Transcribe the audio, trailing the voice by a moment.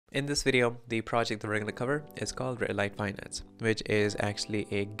In this video, the project that we're going to cover is called RedLight Finance, which is actually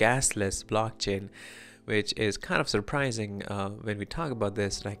a gasless blockchain, which is kind of surprising when we talk about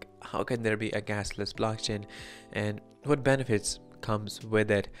this. Like, how can there be a gasless blockchain, and what benefits comes with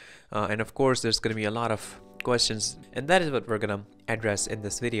it? And of course, there's going to be a lot of questions, and that is what we're going to address in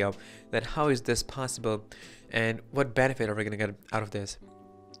this video. That how is this possible, and what benefit are we going to get out of this?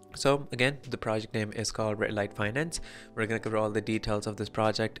 So again, the project name is called RedLight Finance. We're going to cover all the details of this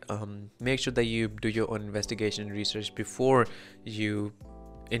project. Make sure that you do your own investigation and research before you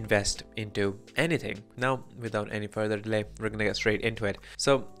invest into anything. Now, without any further delay, we're going to get straight into it.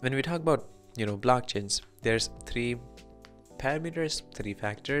 So when we talk about, blockchains, there's three parameters, three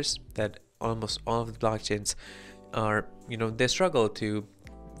factors that almost all of the blockchains are, they struggle to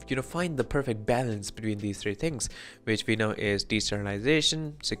find the perfect balance between these three things, which we know is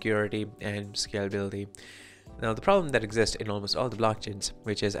decentralization, security, and scalability. Now, the problem that exists in almost all the blockchains,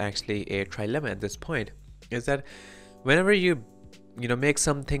 which is actually a trilemma at this point, is that whenever you make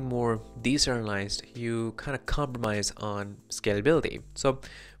something more decentralized, you kind of compromise on scalability. So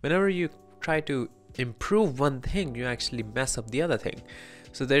whenever you try to improve one thing, you actually mess up the other thing.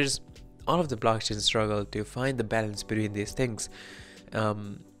 So there's all of the blockchains struggle to find the balance between these things.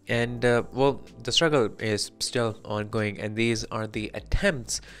 Well, the struggle is still ongoing, and these are the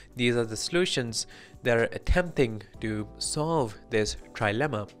attempts, these are the solutions that are attempting to solve this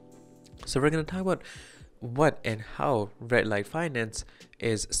trilemma. So we're going to talk about what and how RedLight Finance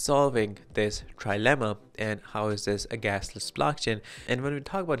is solving this trilemma, and how is this a gasless blockchain. And when we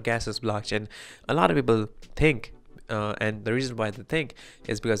talk about gasless blockchain, a lot of people think and the reason why they think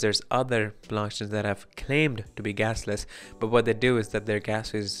is because there's other blockchains that have claimed to be gasless, but what they do is that their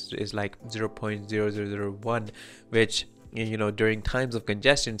gas is like 0.0001, which during times of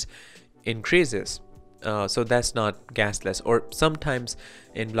congestions increases. So that's not gasless. Or sometimes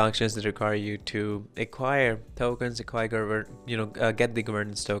in blockchains that require you to acquire tokens, get the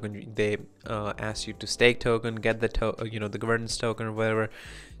governance token. They ask you to stake token, get the the governance token or whatever,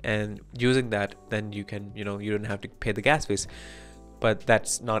 and using that, then you can you don't have to pay the gas fees. But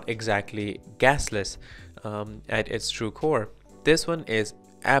that's not exactly gasless at its true core. This one is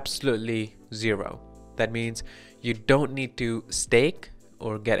absolutely zero. That means you don't need to stake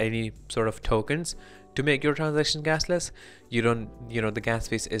or get any sort of tokens to make your transaction gasless. You don't, the gas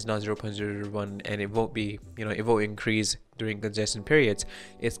fees is not 0.001, and it won't be, it won't increase during congestion periods.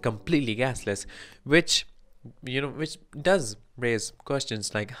 It's completely gasless, which does raise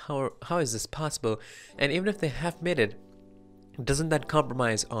questions like how is this possible? And even if they have made it, doesn't that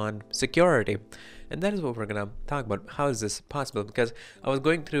compromise on security? And that is what we're gonna talk about. How is this possible? Because I was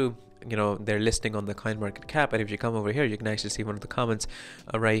going through their listing on the CoinMarketCap, and if you come over here, you can actually see one of the comments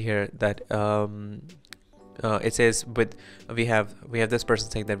right here that it says, we have this person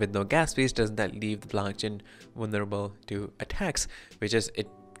saying that with no gas fees, doesn't that leave the blockchain vulnerable to attacks, which is a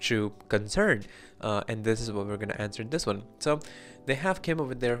true concern. And this is what we're going to answer in this one. So they have came up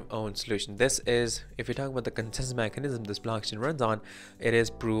with their own solution. This is, if you talk about the consensus mechanism this blockchain runs on, it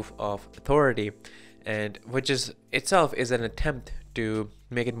is proof of authority, and which is itself is an attempt to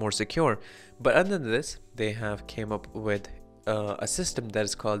make it more secure. But other than this, they have came up with a system that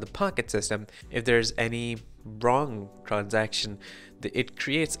is called the pocket system. If there's any wrong transaction, it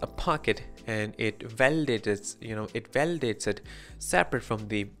creates a pocket, and it validates it separate from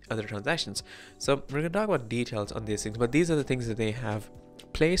the other transactions. So we're going to talk about details on these things, but these are the things that they have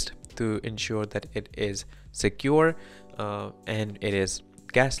placed to ensure that it is secure and it is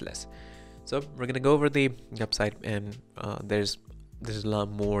gasless. So we're going to go over the website, and there's a lot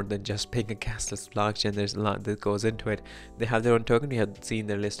more than just being a gasless blockchain. There's a lot that goes into it. They have their own token. We have seen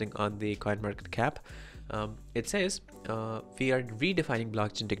their listing on the CoinMarketCap. It says, we are redefining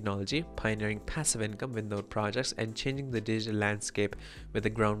blockchain technology, pioneering passive income with node projects, and changing the digital landscape with the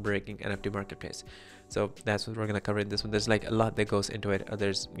groundbreaking NFT marketplace. So that's what we're going to cover in this one. There's like a lot that goes into it.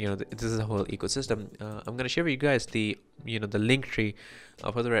 There's, this is a whole ecosystem. I'm going to share with you guys the, the link tree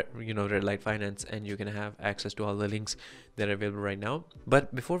for the RedLight Finance, and you can have access to all the links that are available right now.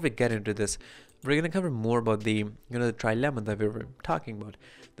 But before we get into this, we're going to cover more about the, the trilemma that we were talking about.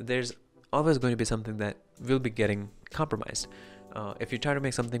 That there's always going to be something that will be getting compromised. If you try to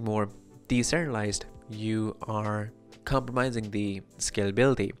make something more decentralized, you are compromising the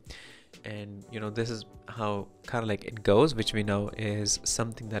scalability. And this is how kind of like it goes, which we know is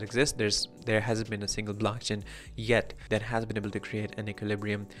something that exists. There hasn't been a single blockchain yet that has been able to create an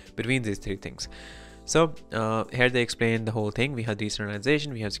equilibrium between these three things. So here they explain the whole thing. We have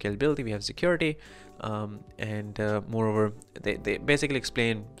decentralization, we have scalability, we have security, and moreover, they basically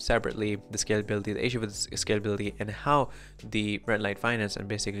explain separately the scalability, the issue with scalability, and how the RedLight Finance and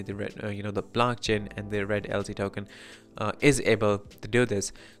basically the the blockchain and the REDLC token is able to do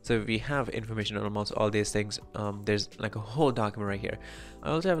this. So we have information on almost all these things. There's like a whole document right here.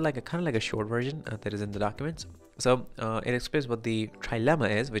 I also have like a kind of like a short version that is in the documents. So it explains what the trilemma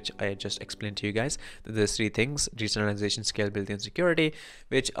is, which I just explained to you guys. There's three things: decentralization, scalability, and security,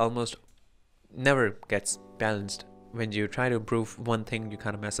 which almost never gets balanced. When you try to improve one thing, you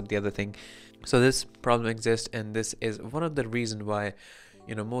kind of mess up the other thing. So this problem exists, and this is one of the reasons why,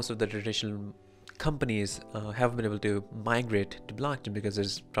 most of the traditional companies haven't been able to migrate to blockchain, because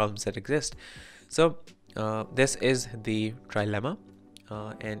there's problems that exist. So this is the trilemma,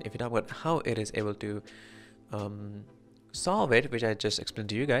 and if you talk about how it is able to solve it, which I just explained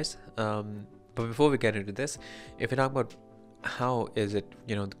to you guys, but before we get into this, if you talk about how is it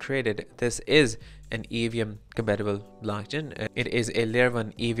created, this is an EVM compatible blockchain. It is a layer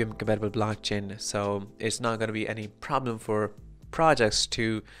 1 EVM compatible blockchain, so it's not going to be any problem for projects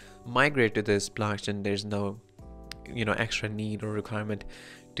to migrate to this blockchain. There's no extra need or requirement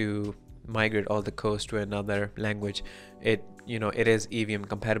to migrate all the codes to another language. It is EVM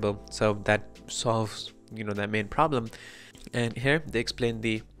compatible, so that solves that main problem. And here they explain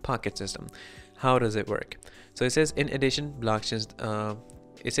the pocket system. How does it work? So it says in traditional blockchains,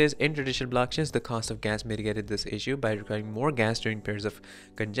 the cost of gas mitigated this issue by requiring more gas during periods of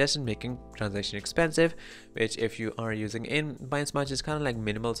congestion, making transaction expensive, which if you are using in Binance, it's kind of like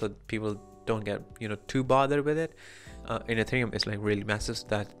minimal, so people don't get too bothered with it. In Ethereum, it's like really massive, so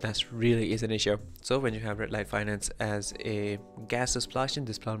that really is an issue. So when you have RedLight Finance as a gasless blockchain,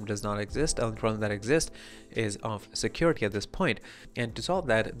 this problem does not exist. The only problem that exists is of security at this point. And to solve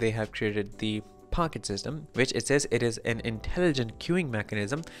that, they have created the pocket system, which it says it is an intelligent queuing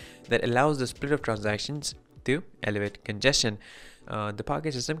mechanism that allows the split of transactions to elevate congestion. The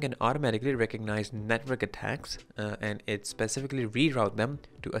pocket system can automatically recognize network attacks and it specifically reroute them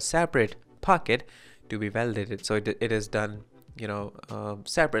to a separate pocket to be validated. So it is done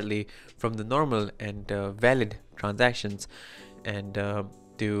separately from the normal and valid transactions. And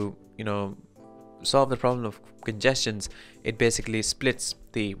to solve the problem of congestions, it basically splits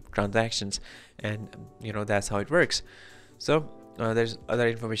the transactions, and that's how it works. So there's other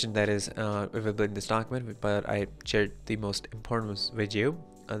information that is available in this document, but I shared the most important ones with you.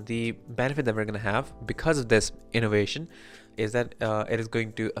 The benefit that we're going to have because of this innovation is that it is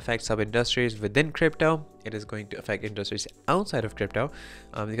going to affect sub-industries within crypto. It is going to affect industries outside of crypto,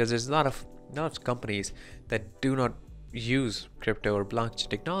 because there's a lot of companies that do not use crypto or blockchain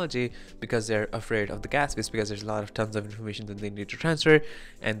technology because they're afraid of the gas fees, because there's tons of information that they need to transfer,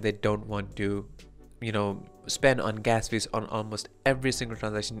 and they don't want to spend on gas fees on almost every single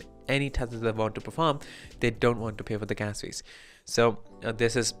transaction. Any task that they want to perform, they don't want to pay for the gas fees. So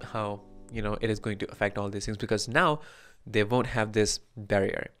this is how it is going to affect all these things, because now they won't have this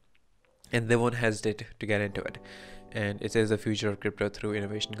barrier and they won't hesitate to get into it. And it is the future of crypto through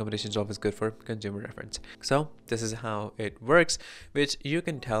innovation. Competition is always good for consumer reference. So this is how it works, which you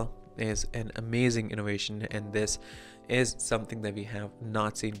can tell is an amazing innovation, and this is something that we have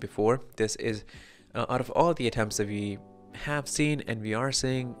not seen before. This is out of all the attempts that we have seen and we are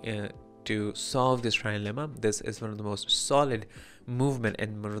seeing to solve this trilemma, this is one of the most solid movement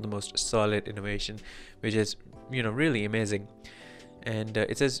and one of the most solid innovation, which is really amazing. And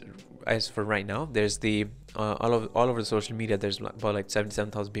it says, as for right now, there's the all over the social media, there's about like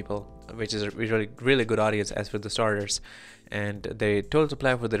 77,000 people, which is a really good audience as for the starters. And the total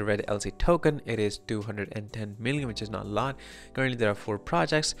supply for the REDLC token, it is 210 million, which is not a lot. Currently there are 4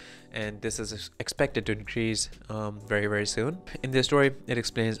 projects, and this is expected to increase very soon. In this story, it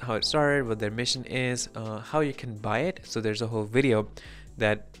explains how it started, what their mission is, how you can buy it. So there's a whole video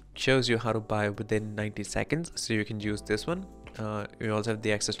that shows you how to buy within 90 seconds, so you can use this one. You also have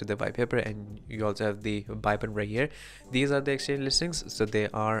the access to the white paper, and you also have the buy button right here. These are the exchange listings, so they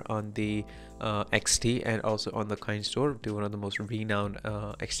are on the XT and also on the coin store, to one of the most renowned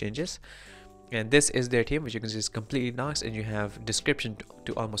exchanges. And this is their team, which you can see is completely doxed, and you have description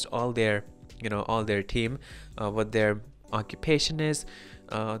to almost all their all their team, what their occupation is,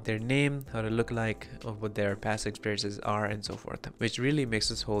 their name, how to look like, what their past experiences are, and so forth, which really makes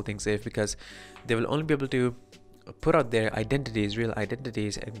this whole thing safe, because they will only be able to put out their identities, real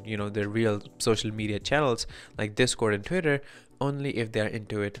identities, and their real social media channels like Discord and Twitter, only if they're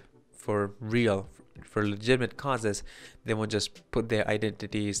into it for real, for legitimate causes, they won't just put their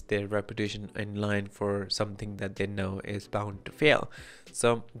identities, their reputation in line for something that they know is bound to fail.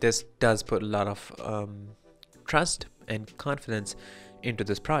 So this does put a lot of trust and confidence into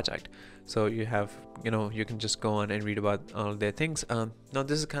this project. So you have, you can just go on and read about all their things. Now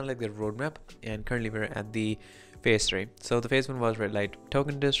this is kind of like their roadmap, and currently we're at the phase 3. So the phase 1 was RedLight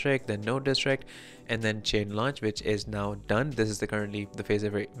token district, then node district, and then chain launch, which is now done. This is currently the phase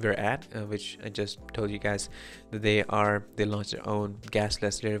that we're at, which I just told you guys that they launched their own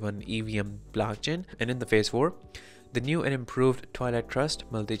gasless layer 1 EVM blockchain. And in the phase 4, the new and improved Twilight Trust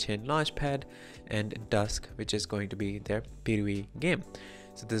multi-chain launchpad and Dusk, which is going to be their P2E game.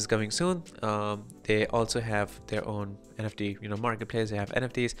 So this is coming soon. They also have their own NFT, marketplace. They have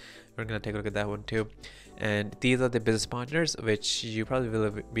NFTs. We're gonna take a look at that one too. And these are the business partners, which you probably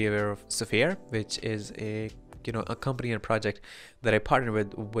will be aware of. Sphere, which is a company and project that I partnered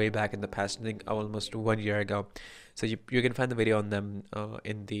with way back in the past. I think almost 1 year ago. So you can find the video on them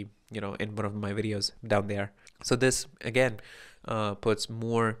in the in one of my videos down there. So this again puts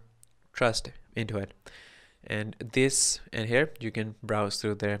more trust into it. And here you can browse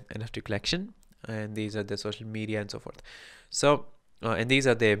through their NFT collection, and these are the social media and so forth. So and these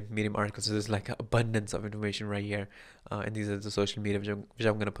are the Medium articles. So there's like abundance of information right here, and these are the social media which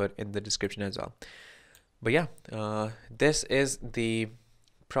I'm gonna put in the description as well. But yeah, this is the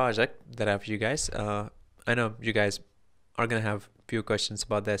project that I have for you guys. I know you guys are gonna have few questions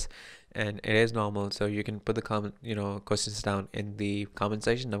about this, and it is normal, so you can put the questions down in the comment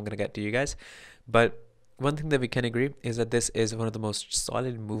section. I'm gonna get to you guys. But one thing that we can agree is that this is one of the most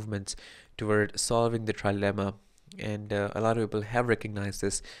solid movements toward solving the trilemma, and a lot of people have recognized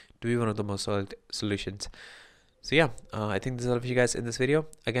this to be one of the most solid solutions. So yeah, I think this is all of you guys in this video.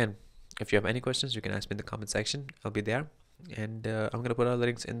 Again, if you have any questions, you can ask me in the comment section. I'll be there, and I'm gonna put all the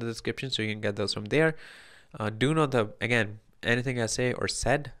links in the description so you can get those from there. Do note that again, anything I say or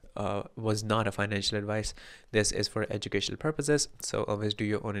said was not a financial advice. This is for educational purposes, so always do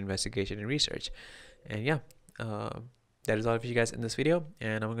your own investigation and research. And yeah, that is all of you guys in this video,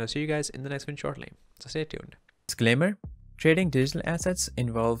 and I'm gonna see you guys in the next one shortly, so stay tuned. Disclaimer: trading digital assets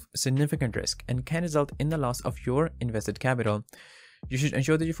involve significant risk and can result in the loss of your invested capital. You should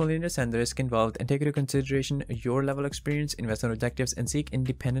ensure that you fully understand the risk involved and take into consideration your level of experience, investment objectives, and seek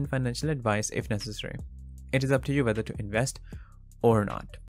independent financial advice if necessary. It is up to you whether to invest or not.